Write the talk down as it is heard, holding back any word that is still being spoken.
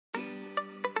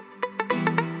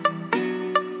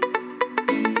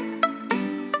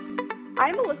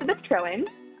I'm Elizabeth Troein,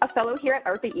 a fellow here at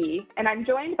ARPA-E, and I'm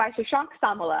joined by Shashank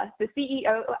Samala, the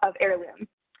CEO of Heirloom.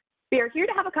 We are here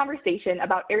to have a conversation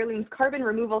about Heirloom's carbon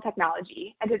removal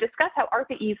technology and to discuss how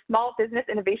ARPA-E's Small Business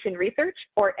Innovation Research,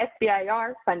 or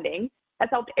SBIR, funding has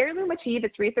helped Heirloom achieve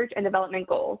its research and development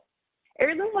goals.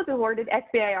 Heirloom was awarded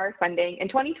SBIR funding in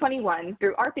 2021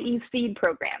 through ARPA-E's SEED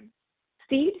program.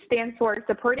 SEED stands for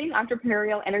Supporting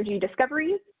Entrepreneurial Energy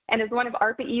Discoveries and is one of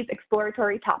ARPA-E's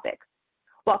exploratory topics.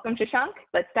 Welcome, Shashank.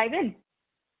 Let's dive in.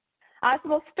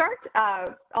 So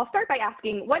I'll start by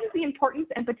asking, what is the importance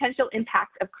and potential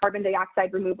impact of carbon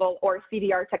dioxide removal, or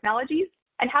CDR technologies,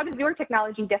 and how does your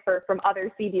technology differ from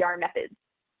other CDR methods?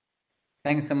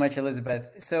 Thanks so much, Elizabeth.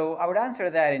 So I would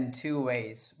answer that in two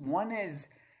ways. One is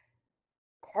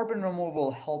carbon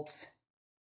removal helps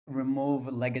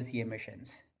remove legacy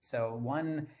emissions. So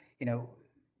one,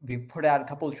 we've put out a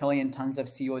couple trillion tons of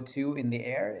CO2 in the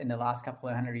air in the last couple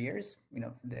of 100 years,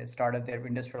 the start of the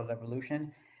industrial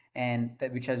revolution, and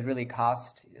which has really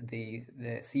cost the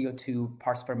CO2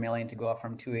 parts per million to go up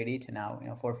from 280 to now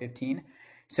 415.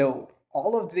 So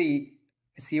all of the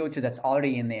CO2 that's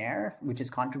already in the air, which is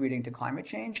contributing to climate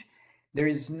change, there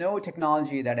is no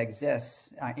technology that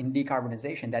exists in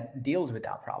decarbonization that deals with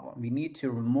that problem. We need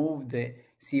to remove the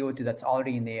CO2 that's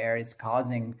already in the air. It's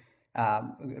causing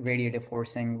radiative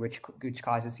forcing, which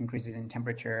causes increases in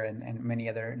temperature and many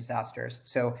other disasters.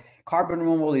 So carbon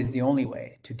removal is the only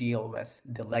way to deal with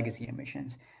the legacy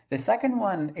emissions. The second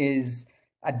one is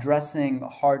addressing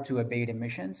hard to abate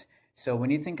emissions. So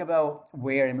when you think about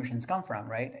where emissions come from,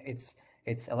 right? It's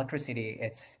electricity,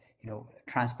 it's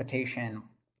transportation,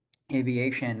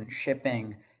 aviation,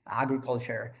 shipping,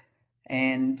 agriculture,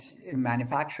 and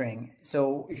manufacturing.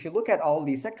 So if you look at all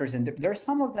these sectors, and there are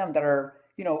some of them that are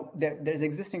there's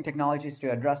existing technologies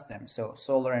to address them. So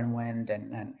solar and wind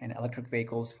and electric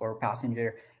vehicles for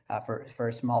passenger,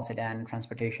 for small sedan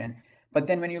transportation. But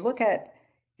then when you look at,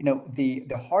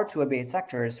 the hard to abate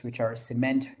sectors, which are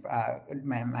cement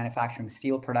manufacturing,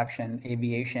 steel production,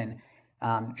 aviation,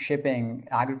 shipping,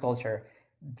 agriculture,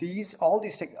 all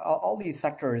these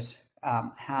sectors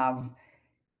have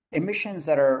emissions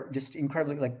that are just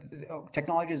incredibly,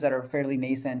 technologies that are fairly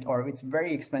nascent, or it's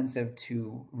very expensive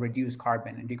to reduce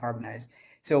carbon and decarbonize.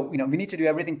 So, we need to do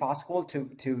everything possible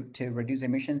to reduce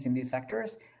emissions in these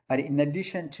sectors. But in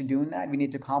addition to doing that, we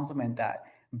need to complement that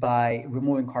by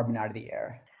removing carbon out of the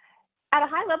air. At a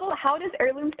high level, how does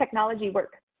Heirloom's technology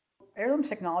work? Heirloom's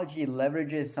technology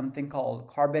leverages something called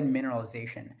carbon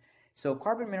mineralization. So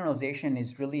carbon mineralization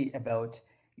is really about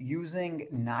using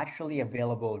naturally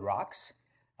available rocks,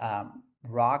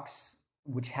 rocks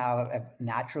which have a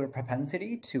natural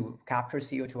propensity to capture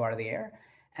CO2 out of the air,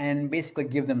 and basically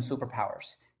give them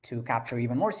superpowers to capture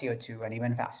even more CO2 and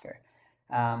even faster.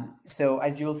 So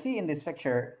as you'll see in this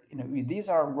picture, these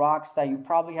are rocks that you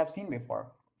probably have seen before,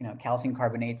 calcium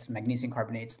carbonates, magnesium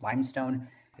carbonates, limestone.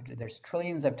 There's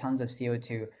trillions of tons of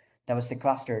CO2 that was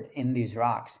sequestered in these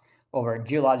rocks over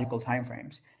geological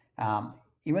timeframes.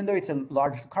 Even though it's a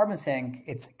large carbon sink,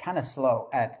 it's kind of slow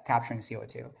at capturing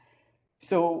CO2.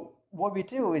 So what we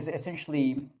do is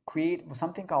essentially create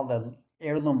something called the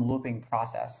heirloom looping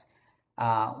process,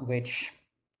 which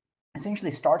essentially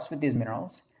starts with these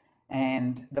minerals.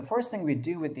 And the first thing we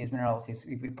do with these minerals is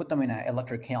we put them in an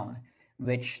electric kiln,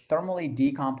 which thermally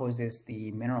decomposes the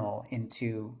mineral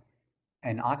into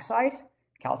an oxide,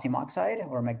 calcium oxide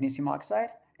or magnesium oxide,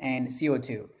 and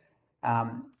CO2.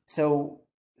 So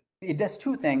it does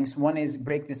two things. One is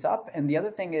break this up, and the other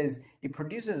thing is it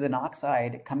produces an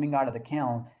oxide coming out of the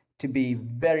kiln to be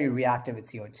very reactive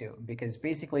with CO2, because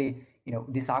basically,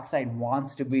 this oxide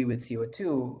wants to be with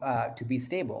CO2 to be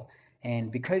stable.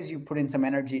 And because you put in some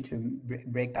energy to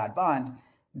break that bond,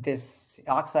 this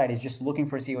oxide is just looking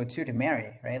for CO2 to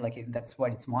marry, right? That's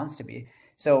what it wants to be.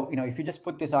 So, if you just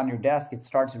put this on your desk, it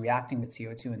starts reacting with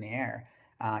CO2 in the air.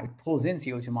 It pulls in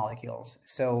CO2 molecules.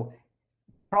 So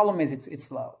problem is it's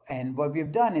slow. And what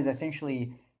we've done is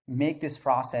essentially make this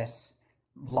process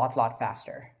a lot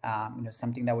faster.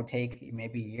 Something that would take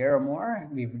maybe a year or more,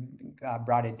 we've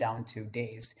brought it down to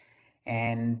days.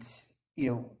 And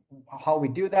how we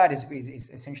do that is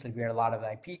essentially where a lot of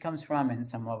IP comes from, and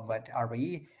some of what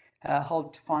ARPA-E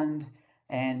helped fund.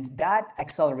 And that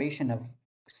acceleration of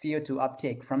CO2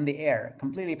 uptake from the air,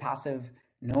 completely passive,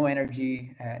 no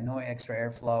energy, no extra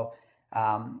airflow,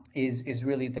 is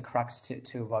really the crux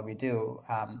to what we do.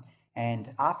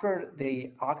 And after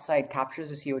the oxide captures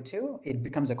the CO2, it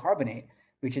becomes a carbonate,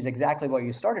 which is exactly what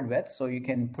you started with. So you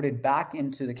can put it back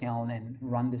into the kiln and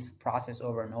run this process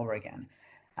over and over again.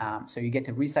 So you get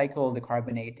to recycle the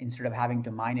carbonate instead of having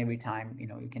to mine every time.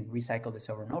 You can recycle this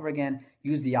over and over again,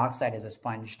 use the oxide as a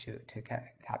sponge to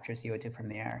capture CO2 from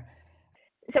the air.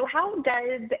 So how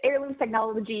does Heirloom's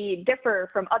technology differ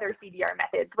from other CDR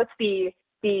methods? What's the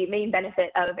main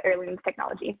benefit of Heirloom's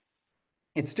technology?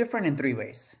 It's different in three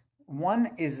ways.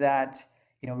 One is that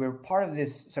we're part of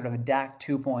this sort of a DAC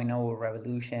 2.0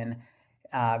 revolution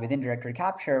with indirect air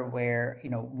capture, where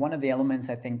one of the elements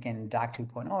I think in DAC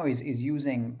 2.0 is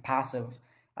using passive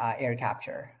air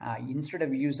capture. Instead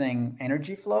of using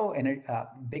energy flow and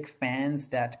big fans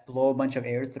that blow a bunch of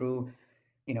air through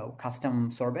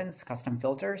custom sorbents, custom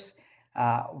filters,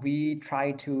 we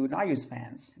try to not use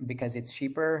fans because it's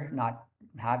cheaper, not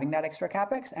having that extra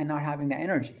capex and not having the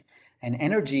energy. And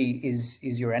energy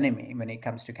is your enemy when it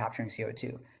comes to capturing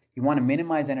CO2. You want to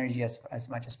minimize energy as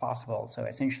much as possible. So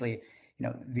essentially,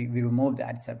 we remove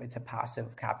that. It's a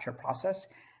passive capture process.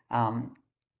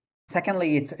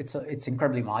 Secondly, it's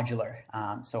incredibly modular.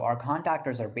 So our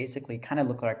contactors are basically kind of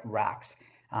look like racks.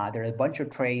 There are a bunch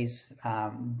of trays.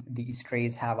 These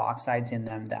trays have oxides in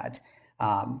them that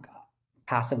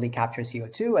passively capture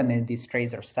CO2, and then these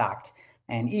trays are stacked.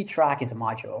 And each rack is a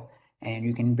module, and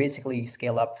you can basically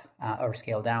scale up or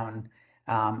scale down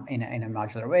in a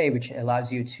modular way, which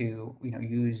allows you to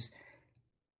use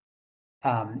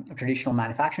traditional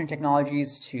manufacturing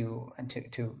technologies to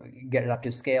get it up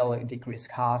to scale, decrease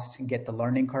cost, get the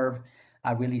learning curve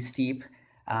really steep.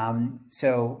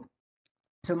 So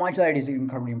modularity is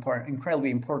incredibly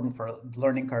important for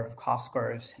learning curve, cost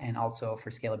curves, and also for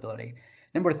scalability.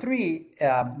 Number three,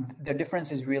 the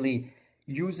difference is really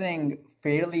using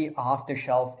fairly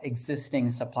off-the-shelf existing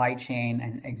supply chain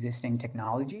and existing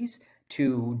technologies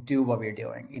to do what we're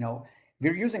doing.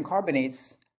 We're using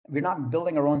carbonates. We're not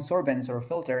building our own sorbents or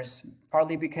filters,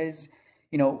 partly because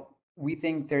we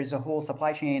think there's a whole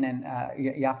supply chain and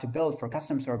you have to build for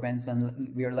custom sorbents,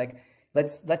 and we're like,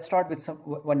 let's start with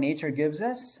what nature gives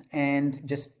us and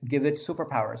just give it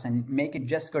superpowers and make it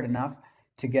just good enough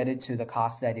to get it to the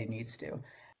cost that it needs to.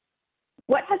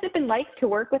 What has it been like to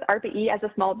work with ARPA-E as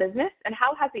a small business, and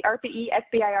how has the ARPA-E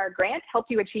SBIR grant helped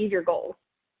you achieve your goals?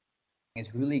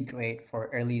 It's really great for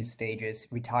early stages,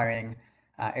 retiring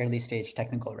early stage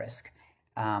technical risk.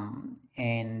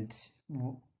 And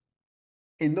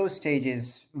in those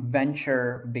stages,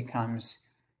 venture becomes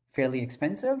fairly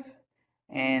expensive.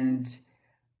 And,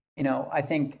 I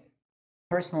think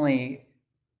personally,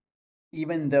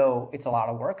 even though it's a lot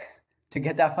of work to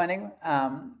get that funding,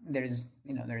 there's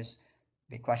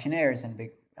big questionnaires and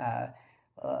big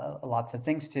lots of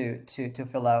things to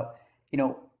fill out.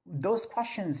 Those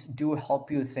questions do help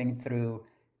you think through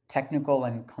technical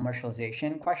and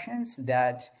commercialization questions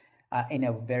that in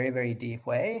a very, very deep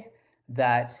way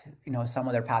that some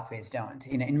other pathways don't.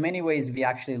 In many ways, we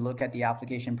actually look at the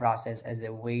application process as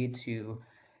a way to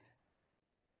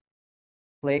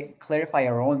clarify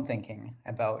our own thinking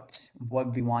about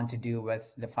what we want to do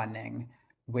with the funding,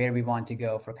 where we want to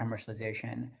go for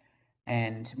commercialization,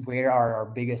 and where our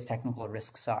biggest technical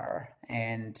risks are.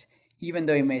 And even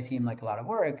though it may seem like a lot of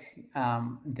work,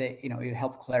 it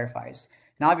helps clarifies.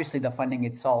 And obviously, the funding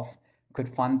itself could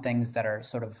fund things that are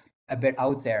sort of a bit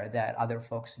out there that other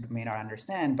folks may not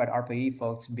understand. But ARPA-E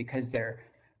folks, because they're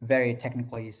very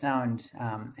technically sound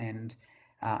and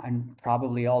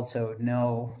probably also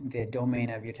know the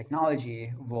domain of your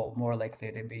technology, will more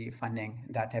likely to be funding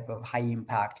that type of high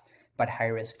impact but high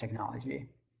risk technology.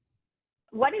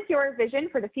 What is your vision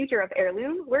for the future of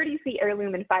Heirloom? Where do you see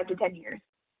Heirloom in 5 to 10 years?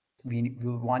 We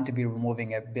want to be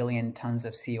removing 1 billion tons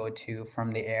of CO2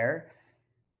 from the air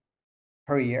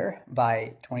per year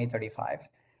by 2035.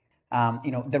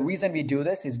 The reason we do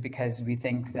this is because we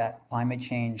think that climate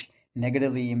change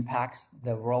negatively impacts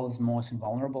the world's most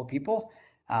vulnerable people,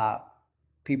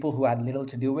 people who had little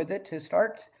to do with it to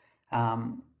start.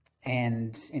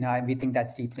 And we think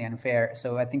that's deeply unfair.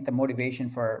 So I think the motivation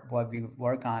for what we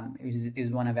work on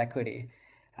is one of equity.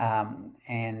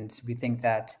 And we think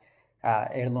that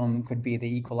Heirloom could be the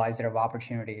equalizer of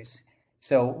opportunities.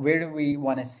 So where do we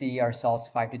want to see ourselves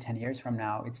 5 to 10 years from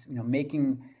now? It's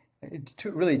making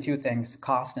really two things: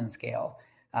 cost and scale.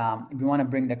 We want to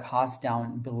bring the cost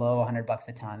down below $100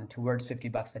 a ton towards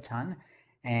 $50 a ton,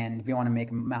 and we want to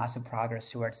make massive progress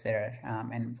towards there.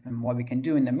 And what we can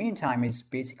do in the meantime is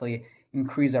basically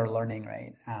increase our learning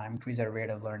rate, increase our rate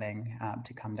of learning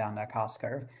to come down that cost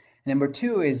curve. And number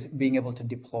two is being able to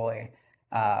deploy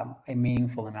a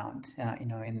meaningful amount,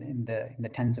 in the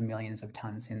tens of millions of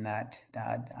tons in that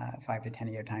 5 to 10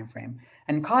 year time frame.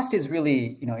 And cost is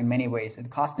really, in many ways, the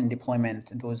cost and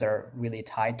deployment, those are really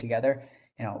tied together.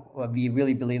 We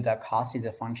really believe that cost is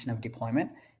a function of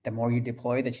deployment. the more you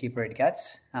deploy, the cheaper it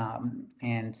gets.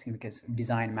 And because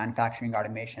design, manufacturing,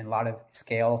 automation, a lot of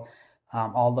scale,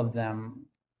 all of them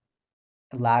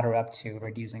ladder up to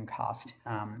reducing cost.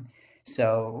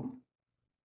 So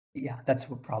yeah, that's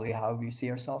probably how we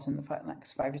see ourselves in the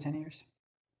next 5 to 10 years.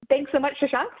 Thanks so much,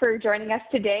 Shashank, for joining us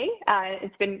today.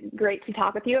 It's been great to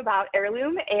talk with you about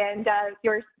Heirloom and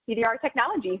your CDR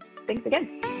technology. Thanks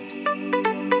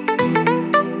again.